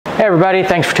Hey everybody,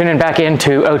 thanks for tuning back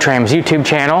into Otram's YouTube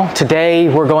channel. Today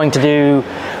we're going to do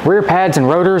rear pads and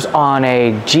rotors on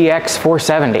a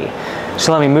GX470.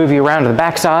 So let me move you around to the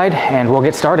backside and we'll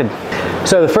get started.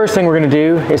 So the first thing we're going to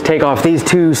do is take off these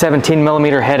two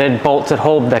 17mm headed bolts that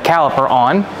hold the caliper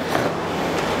on.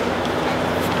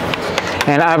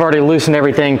 And I've already loosened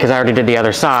everything because I already did the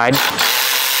other side.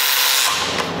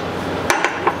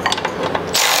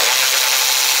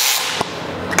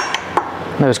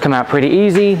 Those come out pretty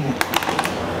easy.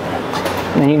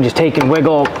 And then you can just take and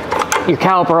wiggle your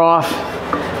caliper off.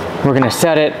 We're going to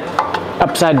set it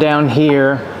upside down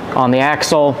here on the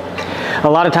axle. A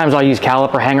lot of times I'll use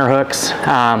caliper hanger hooks.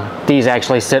 These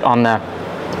actually sit on the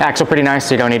axle pretty nice,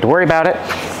 so you don't need to worry about it.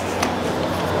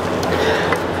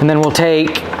 And then we'll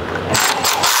take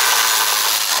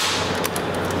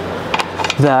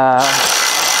the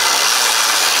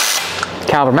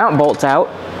caliper mount bolts out.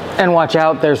 And watch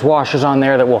out, there's washers on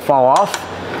there that will fall off.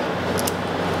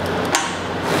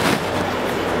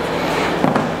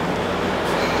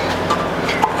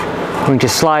 We can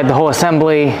just slide the whole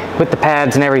assembly with the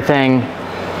pads and everything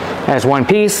as one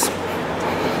piece.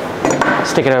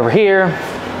 Stick it over here,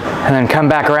 and then come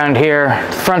back around here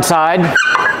to the front side.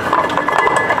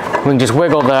 We can just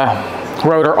wiggle the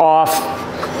rotor off.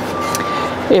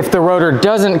 If the rotor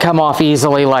doesn't come off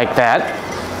easily like that,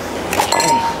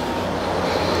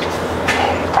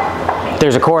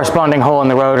 there's a corresponding hole in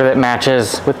the rotor that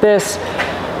matches with this.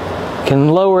 You can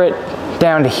lower it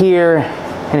down to here,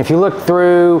 and if you look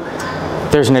through,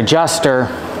 there's an adjuster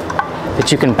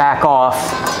that you can back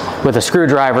off with a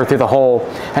screwdriver through the hole,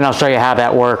 and I'll show you how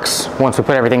that works once we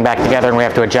put everything back together and we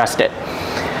have to adjust it.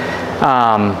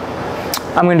 I'm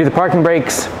going to do the parking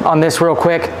brakes on this real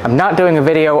quick. I'm not doing a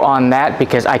video on that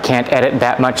because I can't edit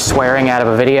that much swearing out of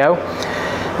a video.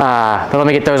 But let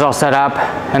me get those all set up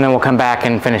and then we'll come back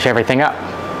and finish everything up.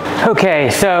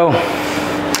 Okay, so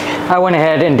I went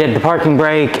ahead and did the parking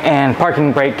brake and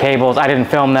parking brake cables. I didn't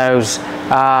film those.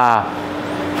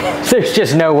 There's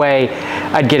just no way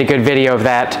I'd get a good video of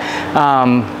that.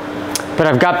 But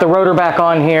I've got the rotor back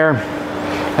on here.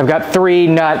 I've got 3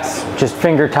 nuts, just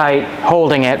finger tight,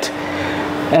 holding it.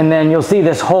 And then you'll see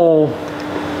this hole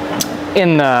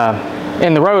in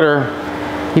the rotor.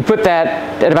 You put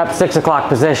that at about the 6 o'clock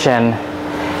position,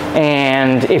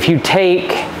 and if you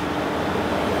take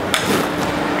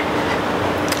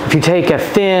a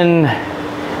thin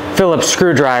Phillips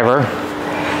screwdriver,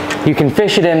 you can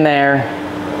fish it in there,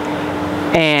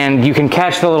 and you can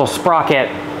catch the little sprocket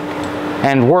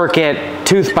and work it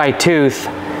tooth by tooth,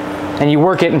 and you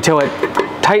work it until it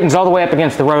tightens all the way up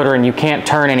against the rotor and you can't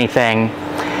turn anything,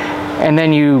 and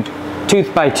then you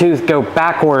tooth by tooth go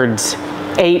backwards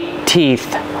 8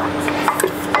 teeth,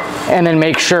 and then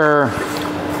make sure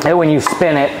that when you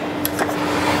spin it,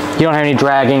 you don't have any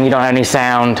dragging, you don't have any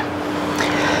sound.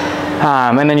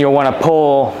 And then you'll want to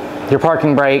pull your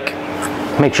parking brake,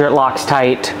 make sure it locks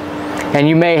tight, and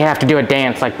you may have to do a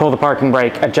dance, like pull the parking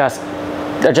brake, adjust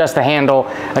the handle,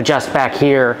 adjust back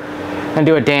here, and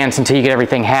do a dance until you get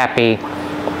everything happy.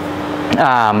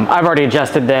 I've already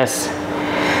adjusted this.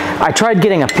 I tried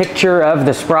getting a picture of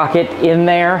the sprocket in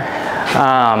there,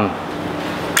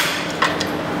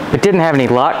 but didn't have any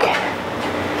luck.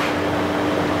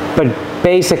 But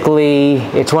basically,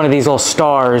 it's one of these little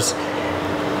stars,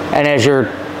 and as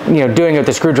you're doing it with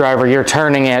the screwdriver, you're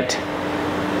turning it,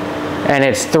 and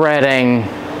it's threading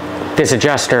this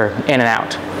adjuster in and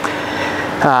out.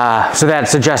 So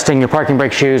that's adjusting your parking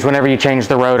brake shoes. Whenever you change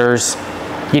the rotors,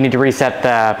 you need to reset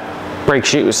the brake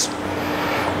shoes.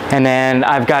 And then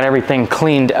I've got everything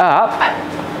cleaned up.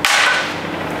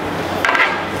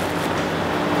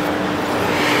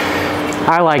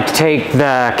 I like to take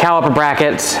the caliper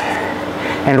brackets,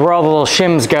 and where all the little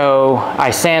shims go,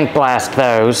 I sandblast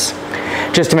those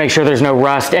just to make sure there's no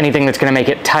rust, anything that's going to make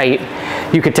it tight.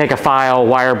 You could take a file,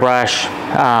 wire brush,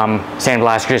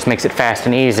 sandblaster just makes it fast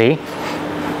and easy.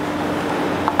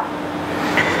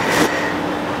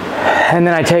 And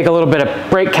then I take a little bit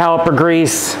of brake caliper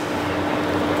grease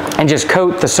and just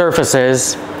coat the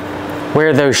surfaces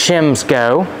where those shims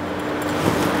go,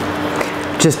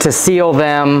 just to seal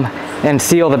them and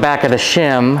seal the back of the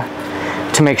shim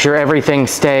to make sure everything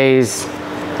stays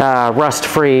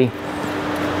rust-free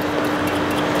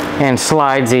and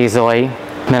slides easily.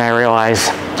 And then I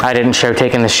realized I didn't show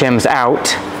taking the shims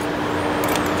out,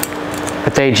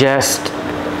 but they just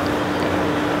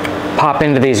pop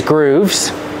into these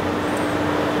grooves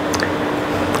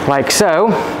like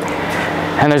so.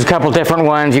 And there's a couple different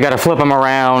ones. You got to flip them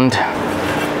around.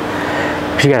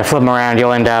 If you got to flip them around,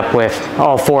 you'll end up with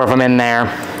all 4 of them in there.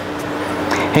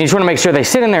 And you just want to make sure they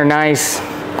sit in there nice.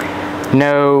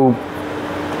 No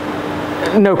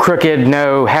no crooked,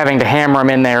 no having to hammer them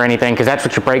in there or anything, because that's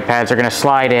what your brake pads are going to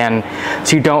slide in,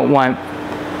 so you don't want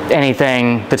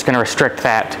anything that's going to restrict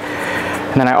that.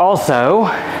 And then I also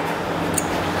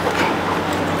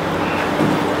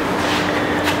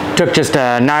took just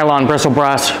a nylon bristle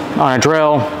brush on a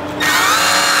drill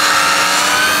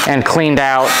and cleaned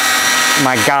out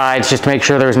my guides just to make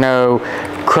sure there's no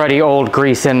cruddy old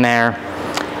grease in there.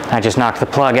 I just knocked the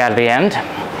plug out of the end.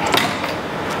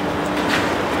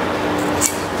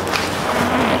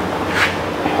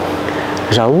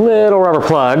 There's a little rubber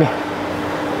plug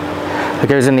that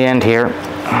goes in the end here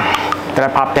that I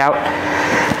popped out.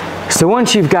 So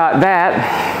once you've got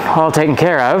that all taken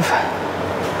care of,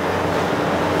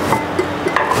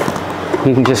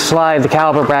 you can just slide the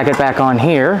caliper bracket back on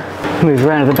here, move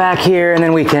around to the back here, and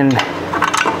then we can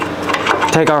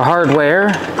take our hardware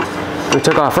we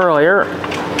took off earlier,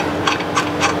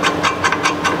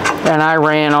 and I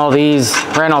ran all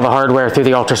the hardware through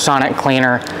the ultrasonic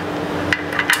cleaner,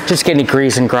 just get any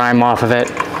grease and grime off of it.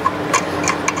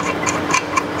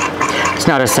 It's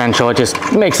not essential, it just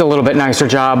makes a little bit nicer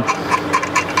job.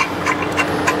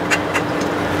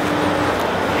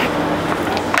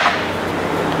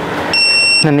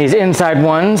 Then these inside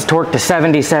ones torque to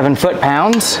 77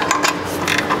 foot-pounds.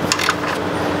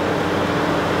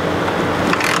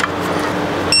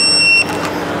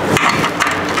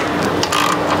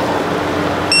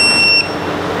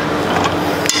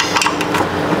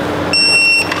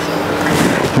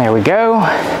 There we go.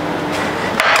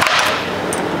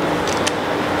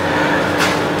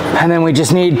 And then we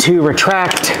just need to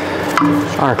retract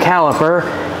our caliper,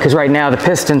 because right now the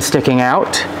piston's sticking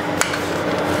out.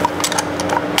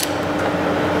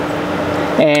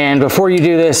 And before you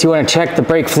do this, you want to check the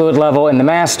brake fluid level in the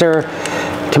master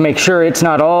to make sure it's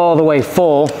not all the way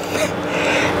full,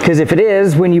 because if it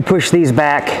is, when you push these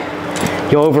back,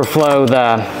 you'll overflow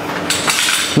the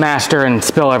master and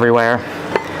spill everywhere.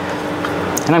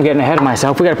 And I'm getting ahead of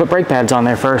myself. We got to put brake pads on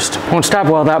there first. Won't stop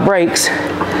well without brakes.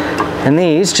 And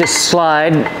these just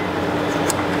slide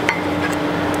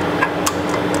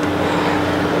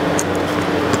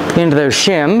into those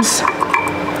shims,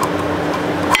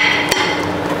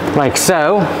 like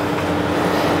so.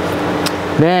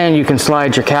 Then you can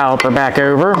slide your caliper back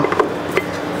over.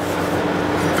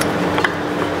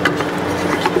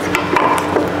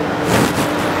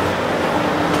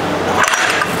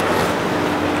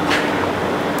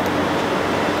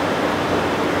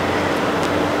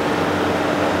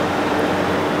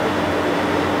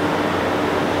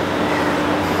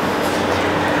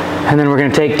 And then we're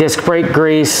going to take disc brake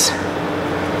grease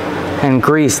and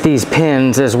grease these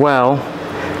pins as well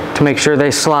to make sure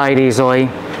they slide easily.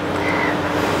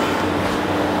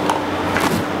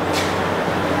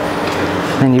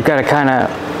 And you've got to kind of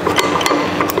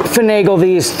finagle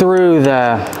these through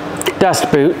the dust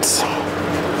boots.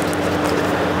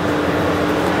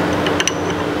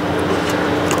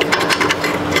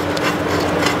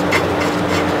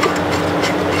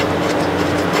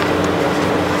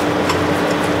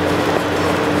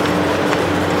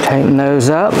 Tighten those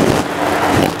up.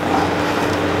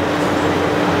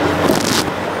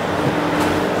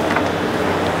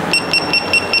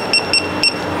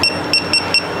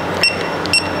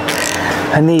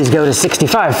 And these go to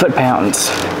 65 foot-pounds.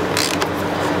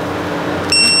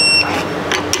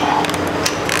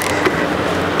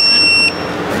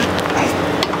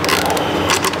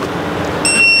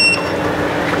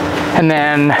 And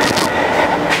then,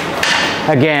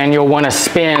 again, you'll want to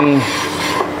spin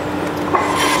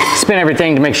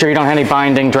everything to make sure you don't have any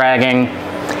binding, dragging.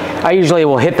 I usually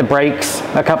will hit the brakes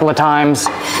a couple of times,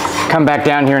 come back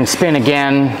down here and spin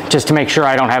again, just to make sure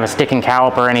I don't have a sticking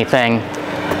caliper or anything.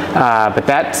 But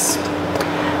that's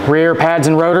rear pads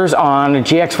and rotors on a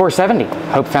GX470.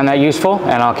 Hope you found that useful,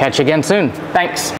 and I'll catch you again soon. Thanks.